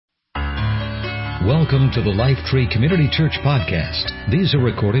Welcome to the Life Tree Community Church podcast. These are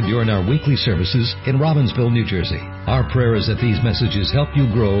recorded during our weekly services in Robbinsville, New Jersey. Our prayer is that these messages help you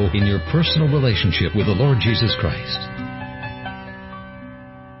grow in your personal relationship with the Lord Jesus Christ.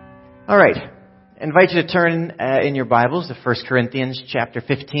 All right. I invite you to turn in your Bibles to 1 Corinthians chapter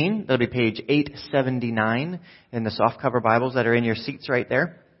 15. That'll be page 879 in the softcover Bibles that are in your seats right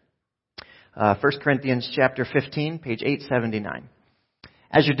there. 1 Corinthians chapter 15, page 879.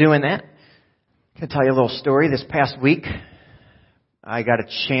 As you're doing that, I'm going to tell you a little story. This past week, I got a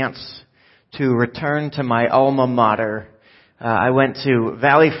chance to return to my alma mater. I went to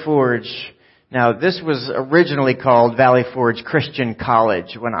Valley Forge. Now, this was originally called Valley Forge Christian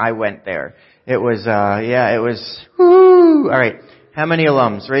College when I went there. It was, woo! All right. How many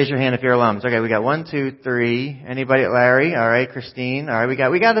alums? Raise your hand if you're alums. Okay, we got 1, 2, 3. Anybody? Larry? All right. Christine? All right.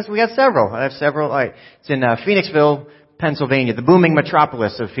 We got several. I have several. All right. It's in Phoenixville, Pennsylvania, the booming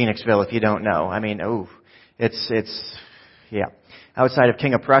metropolis of Phoenixville, if you don't know. I mean, it's outside of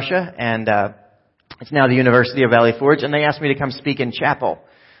King of Prussia, and it's now the University of Valley Forge, and they asked me to come speak in chapel.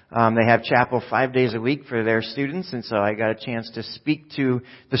 They have chapel 5 days a week for their students, and so I got a chance to speak to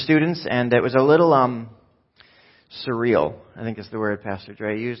the students, and it was a little surreal, I think is the word Pastor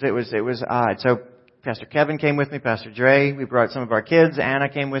Dre used. It was odd. So Pastor Kevin came with me, Pastor Dre, we brought some of our kids, Anna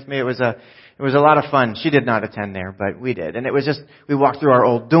came with me. It was a lot of fun. She did not attend there, but we did. And it was just, we walked through our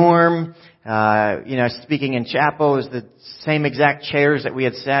old dorm, speaking in chapel is the same exact chairs that we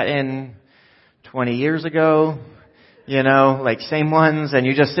had sat in 20 years ago, like same ones, and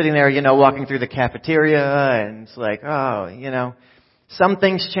you're just sitting there, walking through the cafeteria, and it's like, some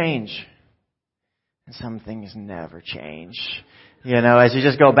things change, and some things never change. As you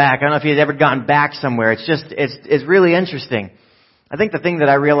just go back. I don't know if you'd ever gotten back somewhere. It's really interesting. I think the thing that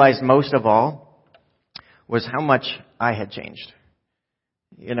I realized most of all was how much I had changed.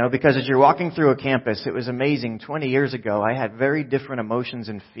 Because as you're walking through a campus, it was amazing. 20 years ago, I had very different emotions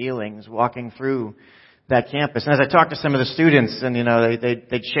and feelings walking through that campus. And as I talked to some of the students, and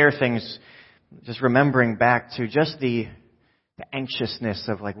they'd share things, just remembering back to just the anxiousness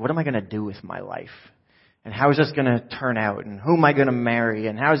of like, what am I going to do with my life? And how is this going to turn out? And who am I going to marry?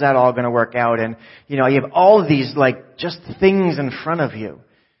 And how is that all going to work out? And, you have all of these, just things in front of you.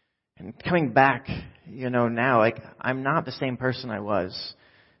 And coming back, now, I'm not the same person I was,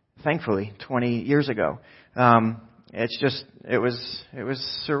 thankfully, 20 years ago. It was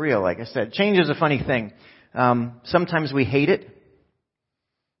surreal, like I said. Change is a funny thing. Sometimes we hate it.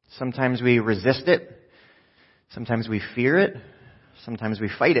 Sometimes we resist it. Sometimes we fear it. Sometimes we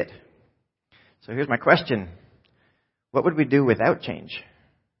fight it. So here's my question. What would we do without change?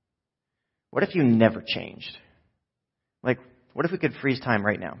 What if you never changed? What if we could freeze time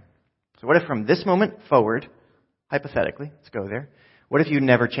right now? So what if from this moment forward, hypothetically, let's go there, what if you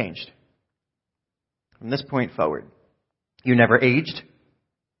never changed? From this point forward, you never aged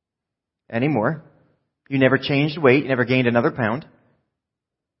anymore. You never changed weight. You never gained another pound.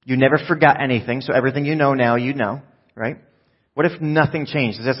 You never forgot anything. So everything you know now, you know, right? What if nothing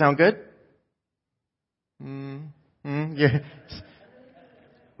changed? Does that sound good? Yes.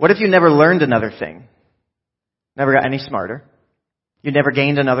 What if you never learned another thing? Never got any smarter? You never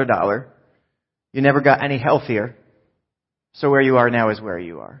gained another dollar? You never got any healthier? So where you are now is where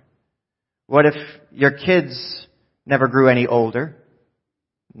you are. What if your kids never grew any older?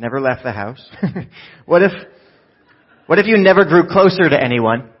 Never left the house? What if you never grew closer to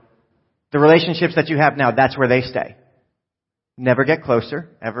anyone? The relationships that you have now, that's where they stay. Never get closer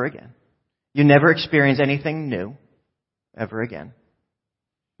ever again. You never experience anything new ever again.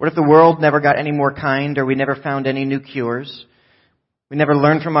 What if the world never got any more kind, or we never found any new cures? We never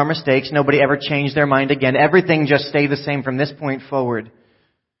learned from our mistakes. Nobody ever changed their mind again. Everything just stayed the same from this point forward.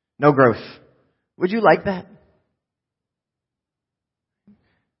 No growth. Would you like that?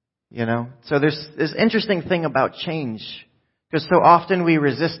 So there's this interesting thing about change, because so often we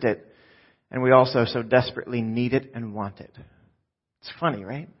resist it, and we also so desperately need it and want it. It's funny,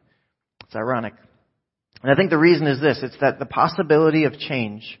 right? It's ironic. And I think the reason is this. It's that the possibility of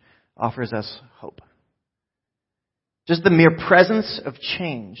change offers us hope. Just the mere presence of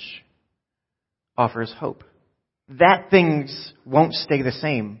change offers hope. That things won't stay the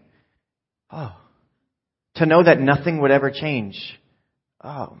same. To know that nothing would ever change.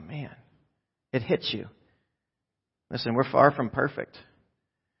 Oh, man. It hits you. Listen, we're far from perfect.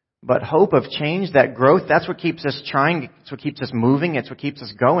 But hope of change, that growth, that's what keeps us trying. It's what keeps us moving. It's what keeps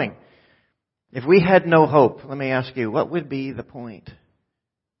us going. If we had no hope, let me ask you, what would be the point?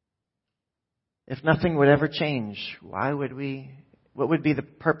 If nothing would ever change, what would be the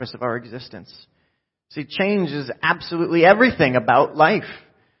purpose of our existence? See, change is absolutely everything about life.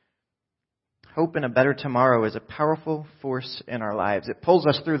 Hope in a better tomorrow is a powerful force in our lives. It pulls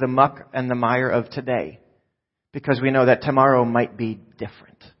us through the muck and the mire of today because we know that tomorrow might be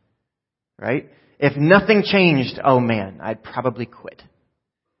different, right? If nothing changed, oh man, I'd probably quit.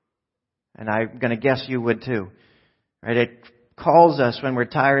 And I'm going to guess you would too, right? It calls us when we're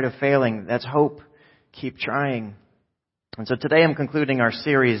tired of failing. That's hope. Keep trying. And so today I'm concluding our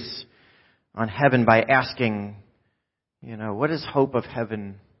series on heaven by asking, what is hope of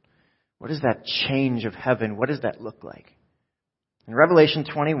heaven? What is that change of heaven? What does that look like? In Revelation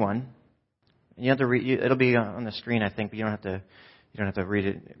 21, and you have to read. It'll be on the screen, I think, but you don't have to read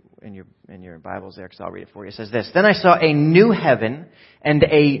it in your Bibles there, because I'll read it for you. It says this: "Then I saw a new heaven and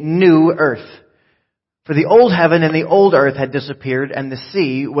a new earth. For the old heaven and the old earth had disappeared, and the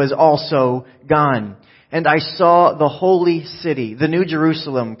sea was also gone. And I saw the holy city, the new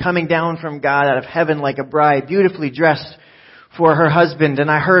Jerusalem, coming down from God out of heaven like a bride, beautifully dressed for her husband. And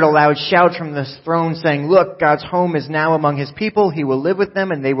I heard a loud shout from the throne saying, 'Look, God's home is now among His people. He will live with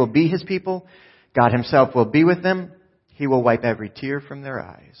them, and they will be His people. God Himself will be with them. He will wipe every tear from their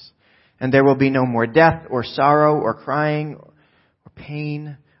eyes. And there will be no more death or sorrow or crying or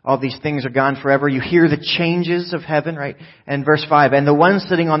pain. All these things are gone forever.'" You hear the changes of heaven, right? And verse 5, "And the one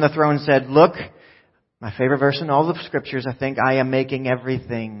sitting on the throne said, 'Look,'" my favorite verse in all the scriptures, I think, "'I am making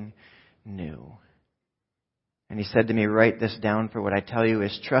everything new.' And He said to me, 'Write this down, for what I tell you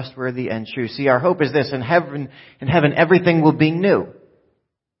is trustworthy and true.'" See, our hope is this: in heaven, everything will be new.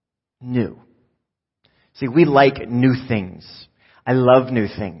 New. See, we like new things. I love new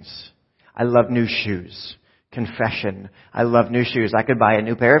things. I love new shoes. Confession. I love new shoes. I could buy a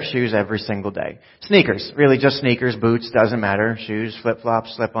new pair of shoes every single day. Sneakers. Really just sneakers, boots, doesn't matter. Shoes,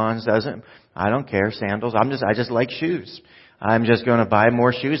 flip-flops, slip-ons, I don't care. Sandals. I just like shoes. I'm just going to buy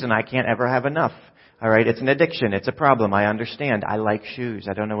more shoes and I can't ever have enough. All right. It's an addiction. It's a problem. I understand. I like shoes.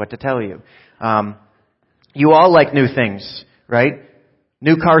 I don't know what to tell you. You all like new things, right?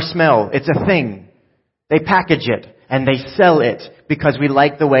 New car smell. It's a thing. They package it and they sell it because we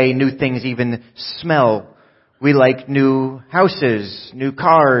like the way new things even smell. We like new houses, new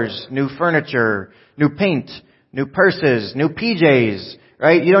cars, new furniture, new paint, new purses, new PJs,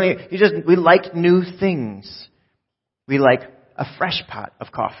 right? We like new things. We like a fresh pot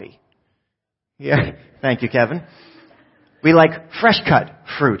of coffee. Yeah. Thank you, Kevin. We like fresh cut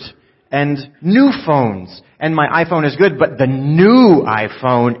fruit and new phones. And my iPhone is good, but the new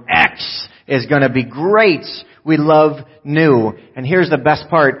iPhone X is going to be great. We love new. And here's the best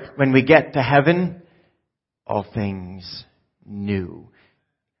part. When we get to heaven, all things new.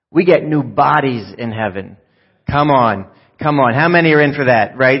 We get new bodies in heaven. Come on. How many are in for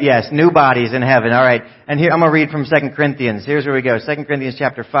that? Right? Yes. New bodies in heaven. All right. And here, I'm going to read from 2 Corinthians. Here's where we go. 2 Corinthians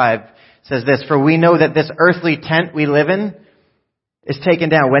chapter 5 says this: "For we know that this earthly tent we live in is taken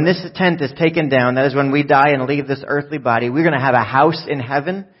down." When this tent is taken down, that is when we die and leave this earthly body, we're going to have a house in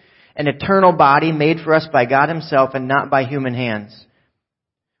heaven, an eternal body made for us by God Himself and not by human hands.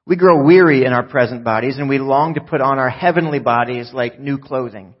 We grow weary in our present bodies, and we long to put on our heavenly bodies like new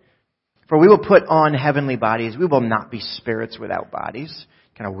clothing. For we will put on heavenly bodies. We will not be spirits without bodies.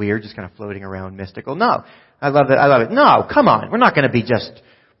 Kind of weird, just kind of floating around mystical. No, I love it. No, come on. We're not going to be just,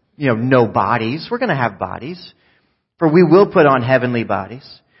 no bodies. We're going to have bodies. For we will put on heavenly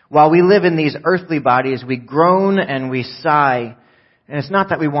bodies. While we live in these earthly bodies, we groan and we sigh. And it's not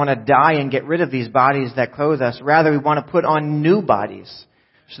that we want to die and get rid of these bodies that clothe us. Rather, we want to put on new bodies,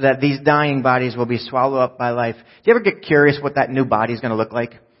 so that these dying bodies will be swallowed up by life. Do you ever get curious what that new body is going to look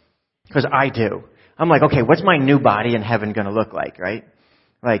like? Because I do. I'm like, okay, what's my new body in heaven going to look like, right?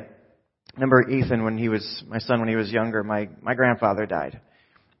 Like, remember Ethan my son when he was younger, my grandfather died.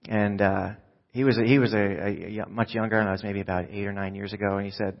 And he was a much younger, and I was maybe about 8 or 9 years ago, and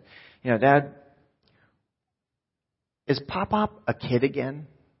he said, "Dad, is Pop-Pop a kid again?"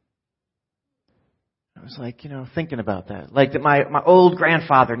 I was like, thinking about that. Like that my old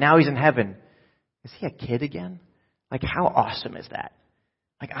grandfather, now he's in heaven. Is he a kid again? Like, how awesome is that?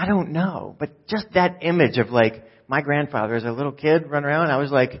 Like, I don't know. But just that image of like my grandfather as a little kid running around, I was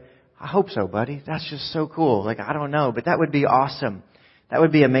like, I hope so, buddy. That's just so cool. Like, I don't know, but that would be awesome. That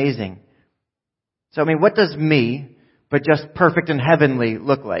would be amazing. So, what does me, but just perfect and heavenly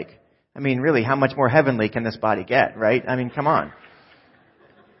look like? Really, how much more heavenly can this body get, right? Come on.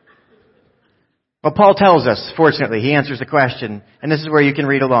 Well, Paul tells us, fortunately, he answers the question, and this is where you can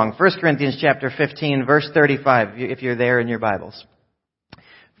read along. 1 Corinthians chapter 15, verse 35, if you're there in your Bibles.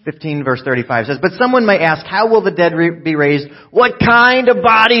 15, verse 35 says, "But someone may ask, how will the dead be raised? What kind of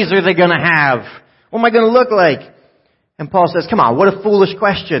bodies are they going to have? What am I going to look like?" And Paul says, come on, what a foolish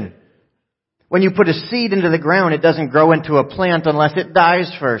question. When you put a seed into the ground, it doesn't grow into a plant unless it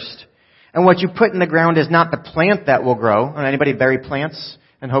dies first. And what you put in the ground is not the plant that will grow. Anybody bury plants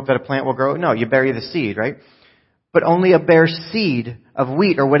and hope that a plant will grow? No, you bury the seed, right? But only a bare seed of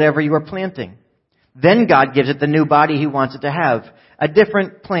wheat or whatever you are planting. Then God gives it the new body He wants it to have. A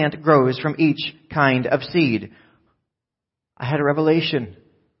different plant grows from each kind of seed. I had a revelation.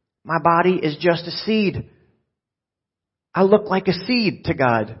 My body is just a seed. I look like a seed to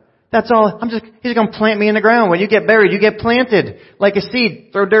God. That's all. He's going to plant me in the ground. When you get buried, you get planted like a seed.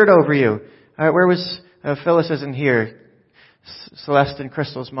 Throw dirt over you. All right, where was Phyllis isn't here. Celeste and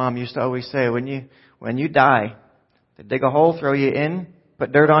Crystal's mom used to always say, when you die, they dig a hole, throw you in,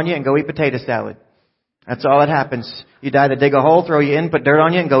 put dirt on you, and go eat potato salad. That's all that happens. You die, they dig a hole, throw you in, put dirt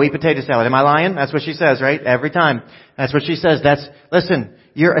on you, and go eat potato salad. Am I lying? That's what she says, right? Every time. That's what she says. Listen,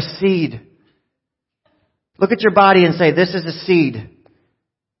 you're a seed. Look at your body and say, this is a seed.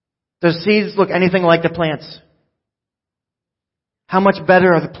 Does seeds look anything like the plants? How much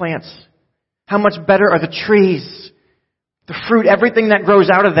better are the plants? How much better are the trees? The fruit, everything that grows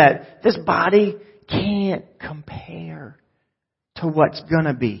out of that. This body can't compare to what's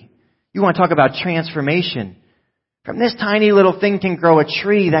gonna be. You want to talk about transformation. From this tiny little thing can grow a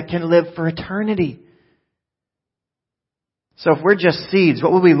tree that can live for eternity. So if we're just seeds,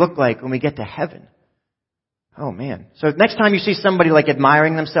 what will we look like when we get to heaven? Oh man. So next time you see somebody like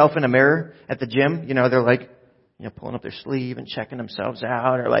admiring themselves in a mirror at the gym, they're like, pulling up their sleeve and checking themselves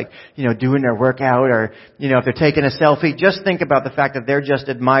out, or like, doing their workout, or, if they're taking a selfie, just think about the fact that they're just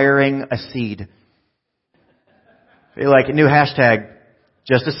admiring a seed. Feel like a new hashtag,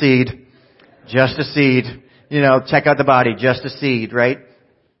 just a seed. Just a seed. Check out the body, just a seed, right?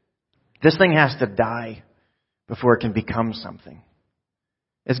 This thing has to die before it can become something.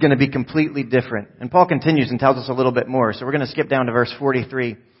 It's going to be completely different. And Paul continues and tells us a little bit more. So we're going to skip down to verse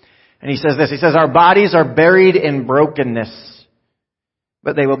 43. And he says this. He says, our bodies are buried in brokenness,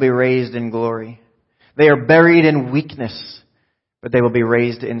 but they will be raised in glory. They are buried in weakness, but they will be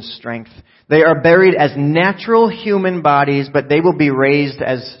raised in strength. They are buried as natural human bodies, but they will be raised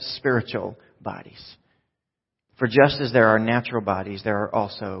as spiritual bodies. For just as there are natural bodies, there are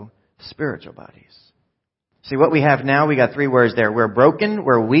also spiritual bodies. See, what we have now, we got three words there. We're broken,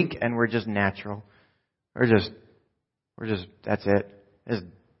 we're weak, and we're just natural. We're just, that's it.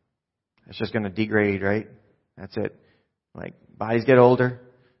 It's just going to degrade, right? That's it. Like, bodies get older,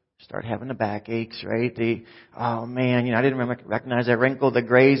 start having the backaches, right? Oh man, I didn't recognize that wrinkle. The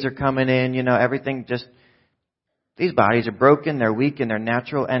grays are coming in, everything just, these bodies are broken, they're weak, and they're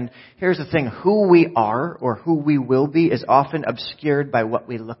natural. And here's the thing, who we are or who we will be is often obscured by what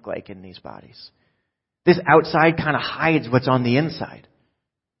we look like in these bodies. This outside kind of hides what's on the inside.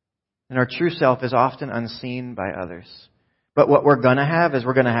 And our true self is often unseen by others. But what we're going to have is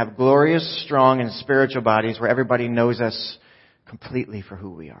we're going to have glorious, strong, and spiritual bodies where everybody knows us completely for who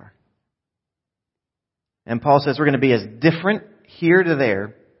we are. And Paul says we're going to be as different here to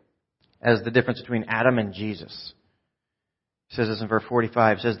there as the difference between Adam and Jesus. He says this in verse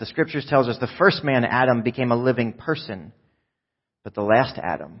 45. It says, the Scriptures tells us the first man, Adam, became a living person. But the last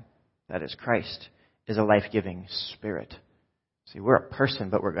Adam, that is Christ, is a life-giving spirit. See, we're a person,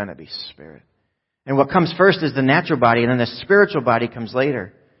 but we're going to be spirit. And what comes first is the natural body, and then the spiritual body comes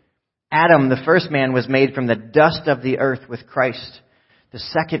later. Adam, the first man, was made from the dust of the earth with Christ. The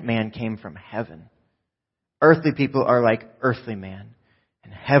second man came from heaven. Earthly people are like earthly man,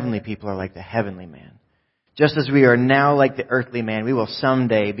 and heavenly people are like the heavenly man. Just as we are now like the earthly man, we will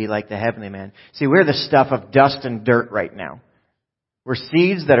someday be like the heavenly man. See, we're the stuff of dust and dirt right now. We're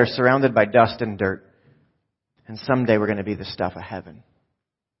seeds that are surrounded by dust and dirt. And someday we're going to be the stuff of heaven.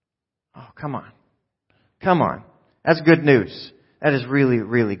 Oh, come on. Come on. That's good news. That is really,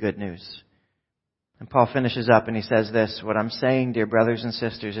 really good news. And Paul finishes up and he says this, what I'm saying, dear brothers and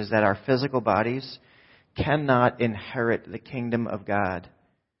sisters, is that our physical bodies cannot inherit the kingdom of God.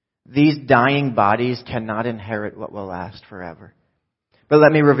 These dying bodies cannot inherit what will last forever. But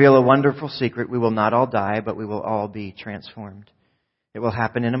let me reveal a wonderful secret. We will not all die, but we will all be transformed. It will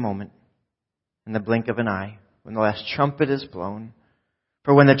happen in a moment, in the blink of an eye, when the last trumpet is blown.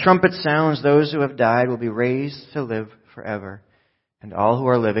 For when the trumpet sounds, those who have died will be raised to live forever. And all who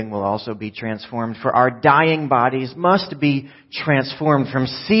are living will also be transformed. For our dying bodies must be transformed from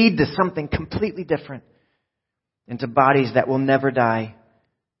seed to something completely different, into bodies that will never die.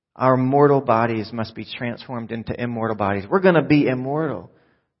 Our mortal bodies must be transformed into immortal bodies. We're going to be immortal.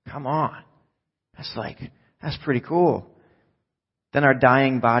 Come on. That's pretty cool. Then when our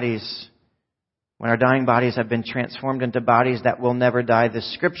dying bodies have been transformed into bodies that will never die, the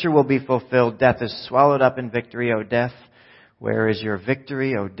scripture will be fulfilled. Death is swallowed up in victory. O death, where is your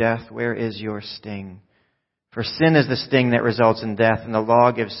victory? O death, where is your sting? For sin is the sting that results in death, and the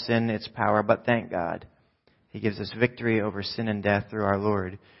law gives sin its power. But thank God, He gives us victory over sin and death through our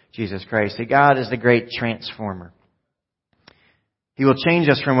Lord Jesus Christ. See, God is the great transformer. He will change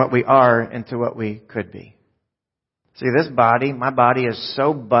us from what we are into what we could be. See, this body, my body is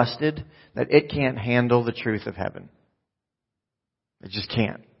so busted that it can't handle the truth of heaven. It just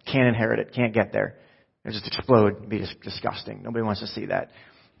can't. Can't inherit it. Can't get there. It'll just explode. It'll be just disgusting. Nobody wants to see that.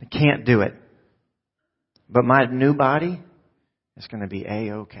 It can't do it. But my new body is going to be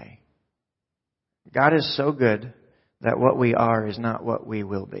A-okay. God is so good that what we are is not what we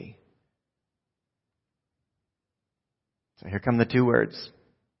will be. So here come the two words.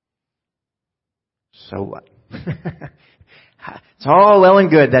 So what? It's all well and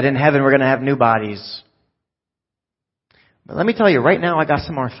good that in heaven we're going to have new bodies. But let me tell you, right now I got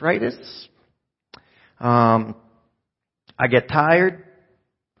some arthritis. I get tired.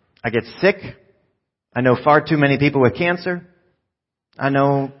 I get sick. I know far too many people with cancer. I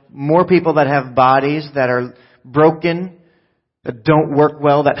know more people that have bodies that are broken, that don't work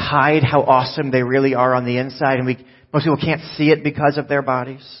well, that hide how awesome they really are on the inside. And most people can't see it because of their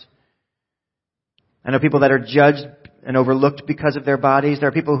bodies. I know people that are judged and overlooked because of their bodies. There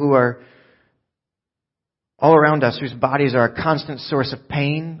are people who are all around us whose bodies are a constant source of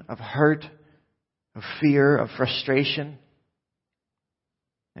pain, of hurt, of fear, of frustration.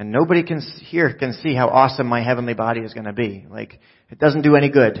 And nobody here can see how awesome my heavenly body is going to be. Like, it doesn't do any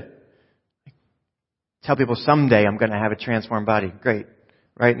good. Tell people someday I'm going to have a transformed body. Great.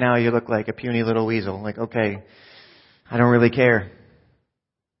 Right now you look like a puny little weasel. Like, okay, I don't really care.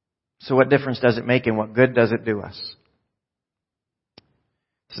 So what difference does it make and what good does it do us?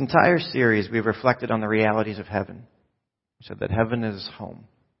 This entire series we've reflected on the realities of heaven. We said that heaven is home.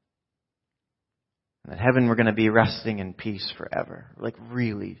 And that heaven we're going to be resting in peace forever. Like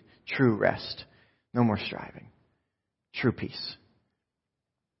really, true rest. No more striving. True peace.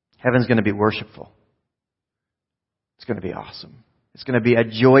 Heaven's going to be worshipful. It's going to be awesome. It's going to be a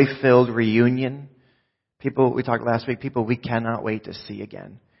joy-filled reunion. People, we talked last week, people we cannot wait to see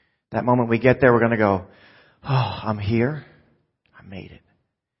again. That moment we get there, we're going to go, oh, I'm here. I made it.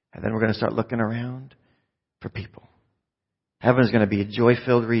 And then we're going to start looking around for people. Heaven is going to be a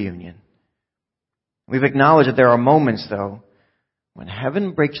joy-filled reunion. We've acknowledged that there are moments, though, when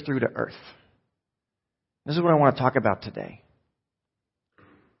heaven breaks through to earth. This is what I want to talk about today.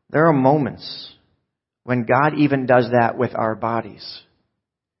 There are moments when God even does that with our bodies.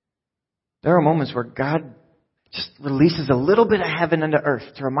 There are moments where God just releases a little bit of heaven into earth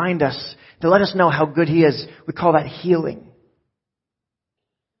to remind us, to let us know how good He is. We call that healing.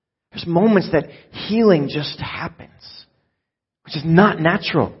 There's moments that healing just happens, which is not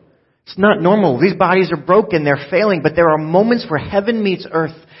natural. It's not normal. These bodies are broken. They're failing. But there are moments where heaven meets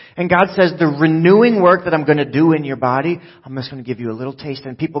earth. And God says, the renewing work that I'm going to do in your body, I'm just going to give you a little taste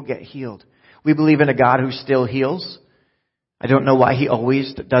and people get healed. We believe in a God who still heals. I don't know why He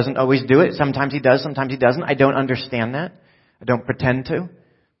doesn't always do it. Sometimes He does, sometimes He doesn't. I don't understand that. I don't pretend to.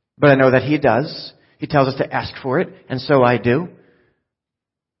 But I know that He does. He tells us to ask for it. And so I do.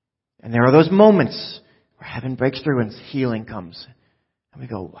 And there are those moments where heaven breaks through and healing comes. And we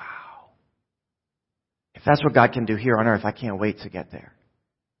go, wow. If that's what God can do here on earth, I can't wait to get there.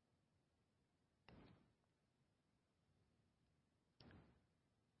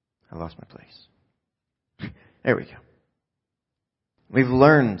 I lost my place. There we go. We've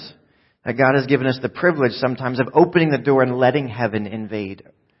learned that God has given us the privilege sometimes of opening the door and letting heaven invade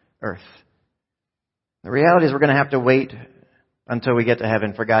earth. The reality is we're going to have to wait until we get to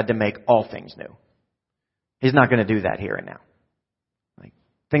heaven for God to make all things new. He's not going to do that here and now. Like,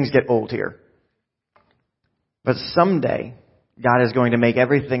 things get old here. But someday, God is going to make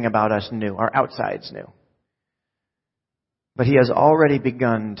everything about us new, our outsides new. But He has already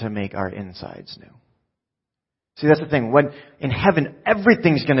begun to make our insides new. See, that's the thing. When in heaven,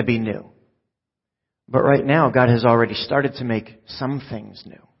 everything's going to be new. But right now, God has already started to make some things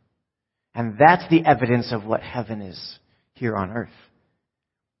new. And that's the evidence of what heaven is here on earth.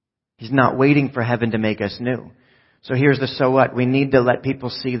 He's not waiting for heaven to make us new. So here's the so what. We need to let people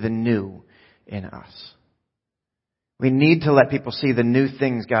see the new in us. We need to let people see the new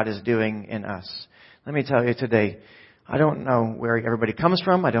things God is doing in us. Let me tell you today, I don't know where everybody comes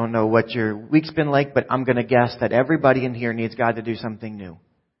from. I don't know what your week's been like, but I'm going to guess that everybody in here needs God to do something new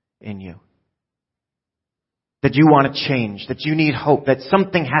in you. That you want to change, that you need hope, that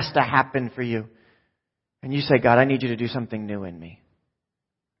something has to happen for you. And you say, God, I need you to do something new in me.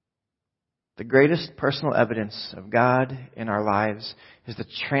 The greatest personal evidence of God in our lives is the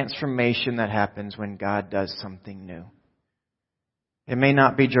transformation that happens when God does something new. It may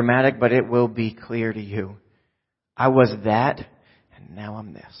not be dramatic, but it will be clear to you. I was that, and now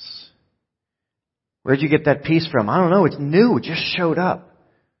I'm this. Where'd you get that peace from? I don't know. It's new. It just showed up.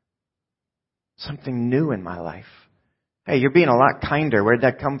 Something new in my life. Hey, you're being a lot kinder. Where'd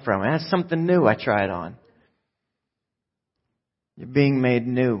that come from? That's something new I tried on. You're being made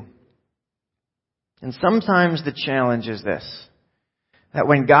new. And sometimes the challenge is this, that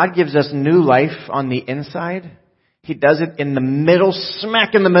when God gives us new life on the inside, He does it in the middle,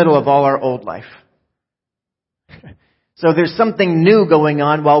 smack in the middle of all our old life. So there's something new going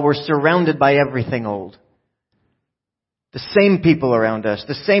on while we're surrounded by everything old. The same people around us,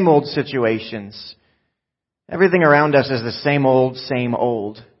 the same old situations. Everything around us is the same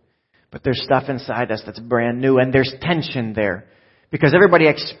old. But there's stuff inside us that's brand new, and there's tension there. Because everybody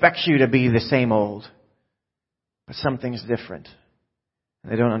expects you to be the same old. But something's different.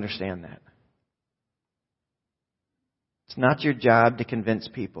 And they don't understand that. It's not your job to convince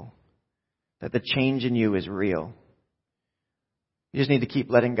people that the change in you is real. You just need to keep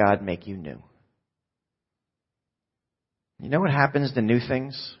letting God make you new. You know what happens to new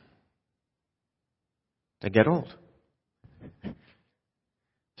things? They get old.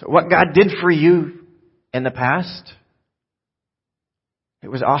 So what God did for you in the past, it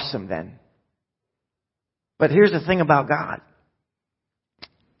was awesome then. But here's the thing about God.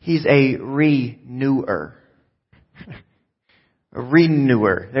 He's a renewer. A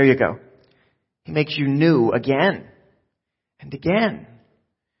renewer. There you go. He makes you new again. And again.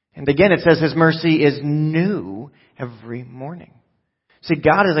 And again, it says His mercy is new every morning. See,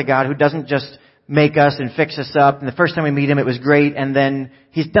 God is a God who doesn't just make us and fix us up. And the first time we meet Him, it was great. And then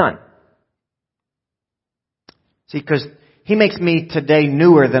He's done. See, because He makes me today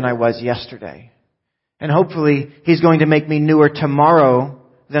newer than I was yesterday. And hopefully He's going to make me newer tomorrow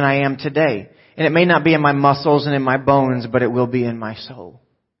than I am today. And it may not be in my muscles and in my bones, but it will be in my soul.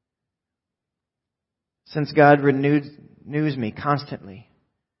 Since God renews me constantly,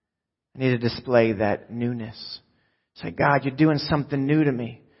 I need to display that newness. Say, God, you're doing something new to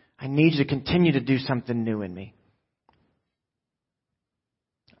me. I need you to continue to do something new in me.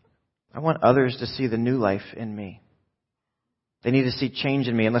 I want others to see the new life in me. They need to see change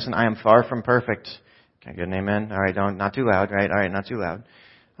in me. And listen, I am far from perfect. Can I get an amen? All right, not too loud, right? All right, not too loud.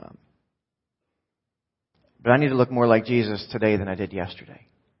 But I need to look more like Jesus today than I did yesterday.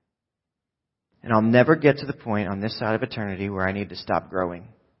 And I'll never get to the point on this side of eternity where I need to stop growing.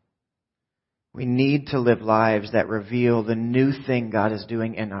 We need to live lives that reveal the new thing God is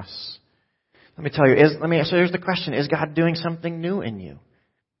doing in us. Let me tell you, so here's the question. Is God doing something new in you?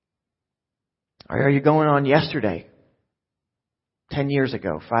 Or are you going on yesterday? 10 years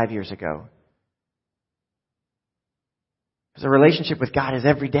ago? 5 years ago? Because a relationship with God is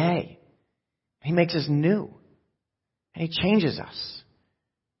every day. He makes us new. And He changes us.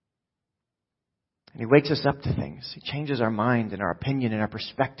 And He wakes us up to things. He changes our mind and our opinion and our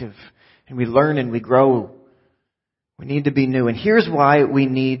perspective. And we learn and we grow. We need to be new. And here's why we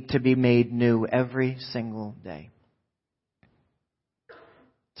need to be made new every single day.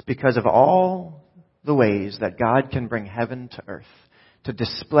 It's because of all the ways that God can bring heaven to earth. To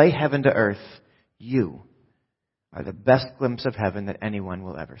display heaven to earth, you are the best glimpse of heaven that anyone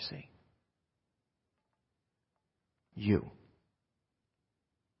will ever see. You.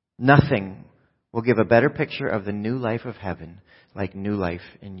 Nothing will give a better picture of the new life of heaven like new life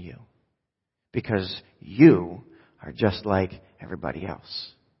in you. Because you are just like everybody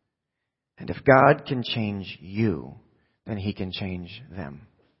else. And if God can change you, then He can change them.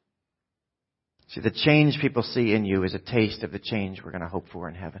 See, the change people see in you is a taste of the change we're going to hope for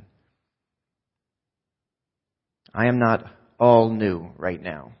in heaven. I am not all new right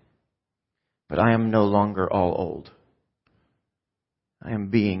now, but I am no longer all old. I am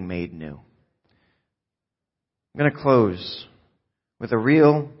being made new. I'm going to close with a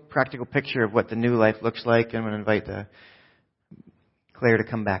real practical picture of what the new life looks like. I'm going to invite Claire to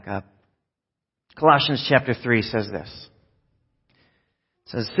come back up. Colossians chapter 3 says this. It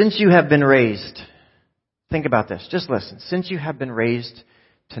says, since you have been raised, think about this, just listen. Since you have been raised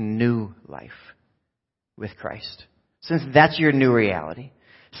to new life with Christ, since that's your new reality,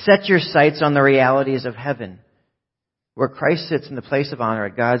 set your sights on the realities of heaven, where Christ sits in the place of honor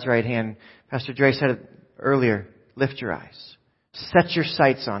at God's right hand. Pastor Dre said it earlier, lift your eyes. Set your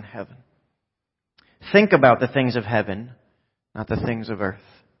sights on heaven. Think about the things of heaven, not the things of earth.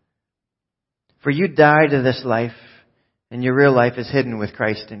 For you died to this life, and your real life is hidden with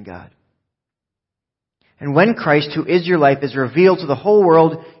Christ in God. And when Christ, who is your life, is revealed to the whole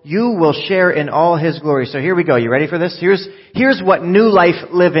world, you will share in all His glory. So here we go. You ready for this? Here's what new life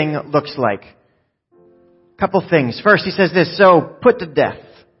living looks like. Couple things. First, he says this, so put to death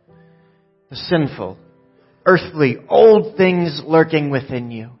the sinful earthly, old things lurking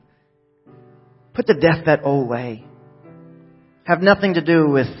within you. Put to death that old way. Have nothing to do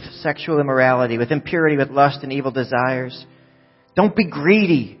with sexual immorality, with impurity, with lust and evil desires. Don't be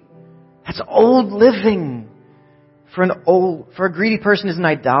greedy. That's old living. For a greedy person is an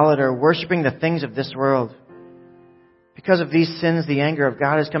idolater, worshiping the things of this world. Because of these sins, the anger of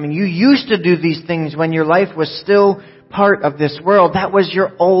God is coming. You used to do these things when your life was still part of this world. That was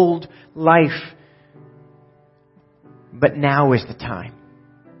your old life. But now is the time.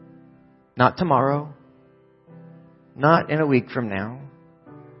 Not tomorrow. Not in a week from now.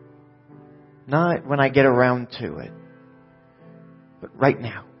 Not when I get around to it. But right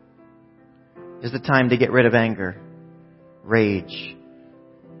now is the time to get rid of anger, rage,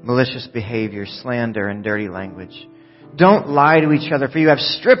 malicious behavior, slander, and dirty language. Don't lie to each other, for you have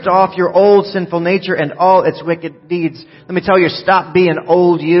stripped off your old sinful nature and all its wicked deeds. Let me tell you, stop being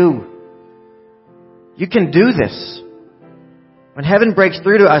old you. You can do this. When heaven breaks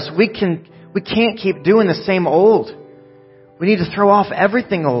through to us, we can't keep doing the same old. We need to throw off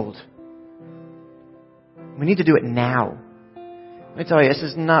everything old. We need to do it now. Let me tell you, this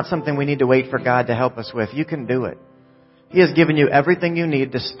is not something we need to wait for God to help us with. You can do it. He has given you everything you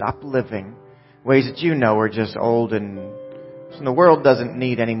need to stop living ways that you know are just old, and the world doesn't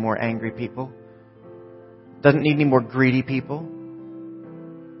need any more angry people. Doesn't need any more greedy people.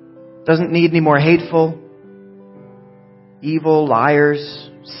 Doesn't need any more hateful, evil, liars,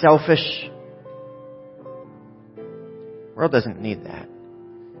 selfish. The world doesn't need that.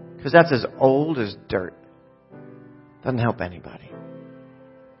 Because that's as old as dirt. Doesn't help anybody.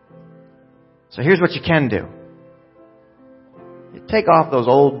 So here's what you can do. You take off those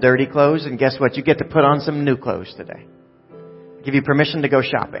old dirty clothes, and guess what? You get to put on some new clothes today. I give you permission to go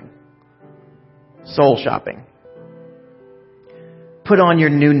shopping. Soul shopping. Put on your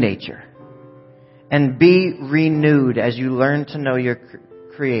new nature. And be renewed as you learn to know your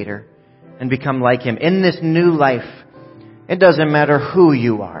Creator and become like Him. In this new life, it doesn't matter who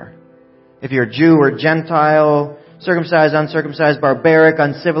you are. If you're Jew or Gentile, circumcised, uncircumcised, barbaric,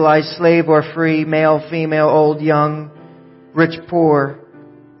 uncivilized, slave or free, male, female, old, young, rich, poor,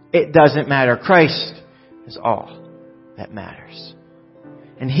 it doesn't matter. Christ is all that matters.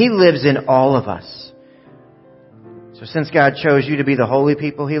 And He lives in all of us. So since God chose you to be the holy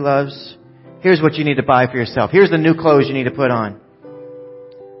people He loves, here's what you need to buy for yourself. Here's the new clothes you need to put on.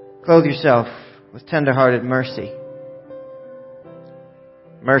 Clothe yourself with tender-hearted mercy.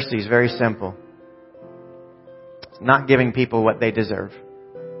 Mercy is very simple. It's not giving people what they deserve.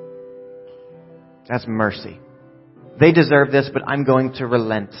 That's mercy. They deserve this, but I'm going to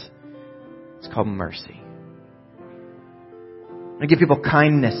relent. It's called mercy. I'm going to give people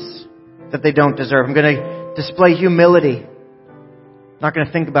kindness that they don't deserve. I'm going to display humility. I'm not going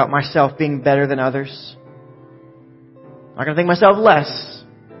to think about myself being better than others. I'm not going to think myself less.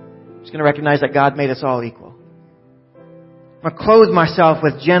 I'm just going to recognize that God made us all equal. I'm going to clothe myself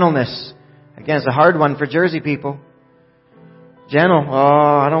with gentleness. Again, it's a hard one for Jersey people. Gentle.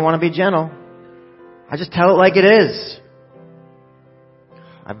 Oh, I don't want to be gentle. I just tell it like it is.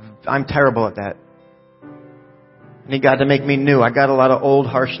 I'm terrible at that. I need God to make me new. I got a lot of old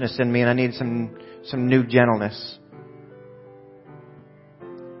harshness in me, and I need some new gentleness.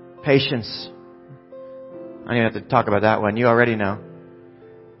 Patience. I don't even have to talk about that one. You already know.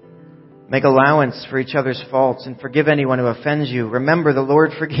 Make allowance for each other's faults and forgive anyone who offends you. Remember, the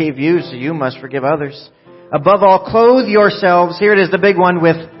Lord forgave you, so you must forgive others. Above all, clothe yourselves, here it is, the big one,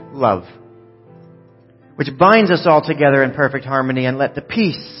 with love, which binds us all together in perfect harmony, and let the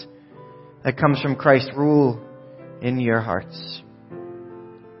peace that comes from Christ rule in your hearts.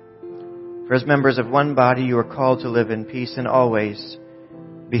 For as members of one body, you are called to live in peace, and always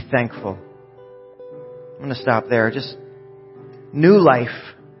be thankful. I'm going to stop there. Just new life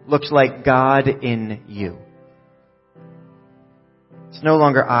looks like God in you. It's no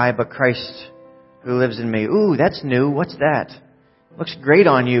longer I, but Christ who lives in me. Ooh, that's new. What's that? Looks great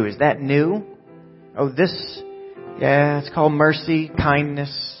on you. Is that new? Oh, this, yeah, it's called mercy,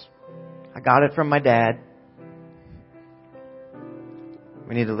 kindness. I got it from my dad.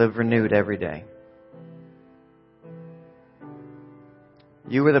 We need to live renewed every day.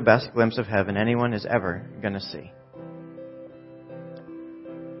 You are the best glimpse of heaven anyone is ever going to see.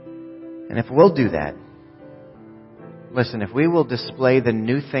 And if we'll do that, listen, if we will display the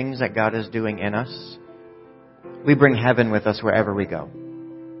new things that God is doing in us, we bring heaven with us wherever we go.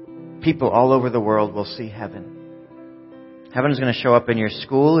 People all over the world will see heaven. Heaven is going to show up in your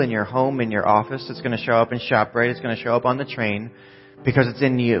school, in your home, in your office. It's going to show up in ShopRite. It's going to show up on the train because it's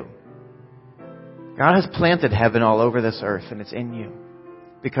in you. God has planted heaven all over this earth, and it's in you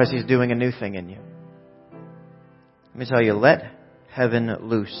because He's doing a new thing in you. Let me tell you, let heaven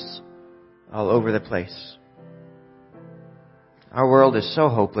loose all over the place. Our world is so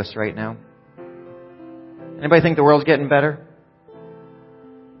hopeless right now. Anybody think the world's getting better?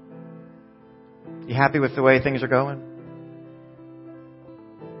 You happy with the way things are going?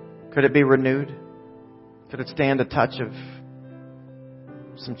 Could it be renewed? Could it stand a touch of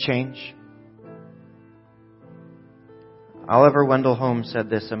some change? Oliver Wendell Holmes said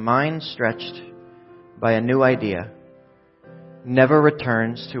this: a mind stretched by a new idea never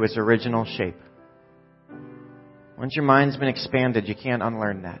returns to its original shape. Once your mind's been expanded, you can't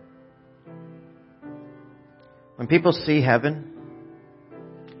unlearn that. When people see heaven,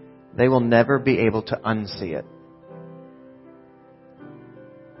 they will never be able to unsee it.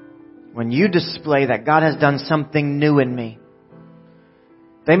 When you display that God has done something new in me,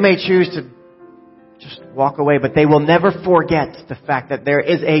 they may choose to just walk away, but they will never forget the fact that there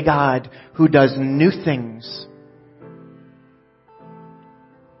is a God who does new things.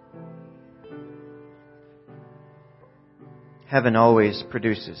 Heaven always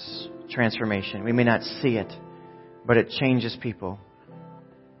produces transformation. We may not see it, but it changes people.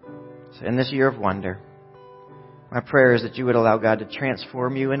 So in this year of wonder, my prayer is that you would allow God to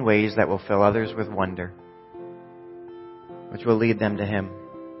transform you in ways that will fill others with wonder, which will lead them to Him.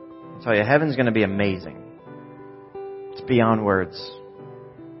 I'll tell you, heaven's going to be amazing. It's beyond words.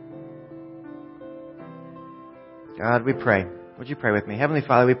 God, we pray. Would you pray with me? Heavenly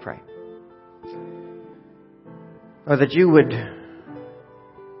Father, we pray, Lord, that you would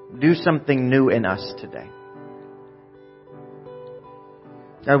do something new in us today.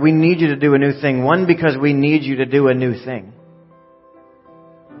 God, we need you to do a new thing. One, because we need you to do a new thing.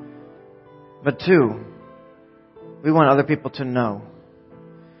 But two, we want other people to know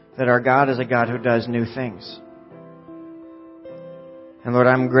that our God is a God who does new things. And Lord,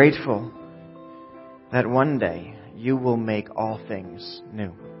 I'm grateful that one day you will make all things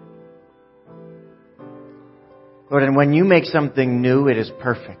new. Lord, and when you make something new, it is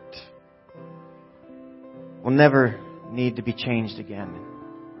perfect. Will never need to be changed again.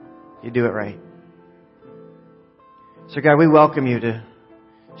 You do it right. So God, we welcome you to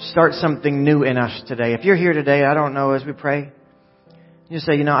start something new in us today. If you're here today, I don't know, as we pray, you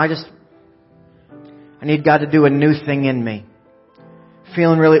say, I need God to do a new thing in me.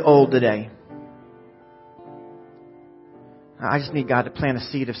 Feeling really old today. I just need God to plant a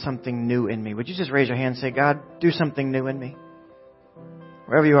seed of something new in me. Would you just raise your hand and say, God, do something new in me?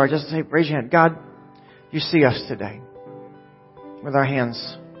 Wherever you are, just say, raise your hand. God, you see us today with our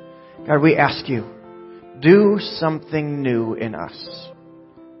hands. God, we ask you, do something new in us.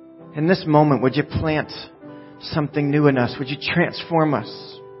 In this moment, would you plant something new in us? Would you transform us?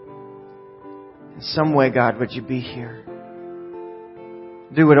 In some way, God, would you be here?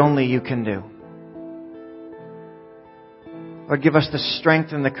 Do what only you can do. Lord, give us the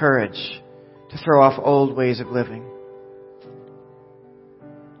strength and the courage to throw off old ways of living.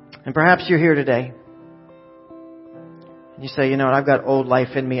 And perhaps you're here today and you say, I've got old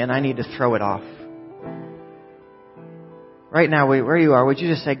life in me and I need to throw it off. Right now, where you are, would you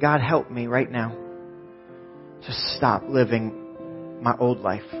just say, God, help me right now to stop living my old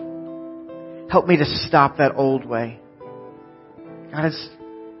life. Help me to stop that old way. God,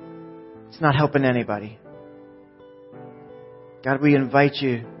 it's not helping anybody. God, we invite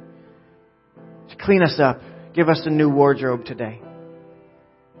you to clean us up. Give us a new wardrobe today.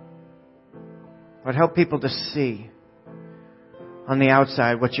 Lord, help people to see on the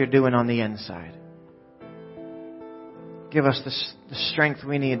outside what you're doing on the inside. Give us the strength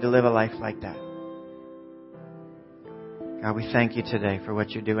we need to live a life like that. God, we thank you today for what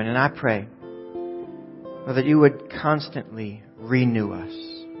you're doing. And I pray, Lord, that you would constantly renew us.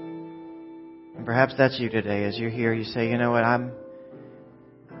 And perhaps that's you today. As you're here, you say,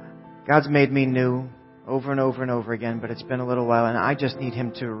 God's made me new over and over and over again, but it's been a little while, and I just need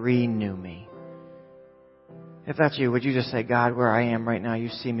Him to renew me. If that's you, would you just say, God, where I am right now, you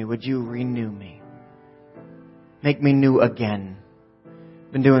see me. Would you renew me? Make me new again.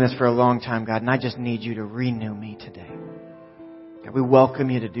 Been doing this for a long time, God, and I just need you to renew me today. God, we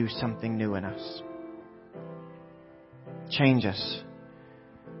welcome you to do something new in us. Change us.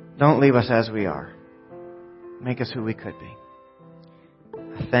 Don't leave us as we are. Make us who we could be.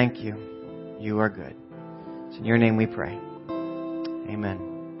 I thank you. You are good. It's in your name we pray. Amen.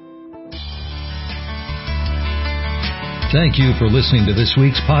 Thank you for listening to this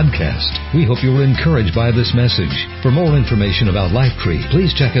week's podcast. We hope you were encouraged by this message. For more information about LifeTree,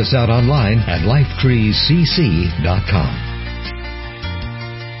 please check us out online at lifetreecc.com.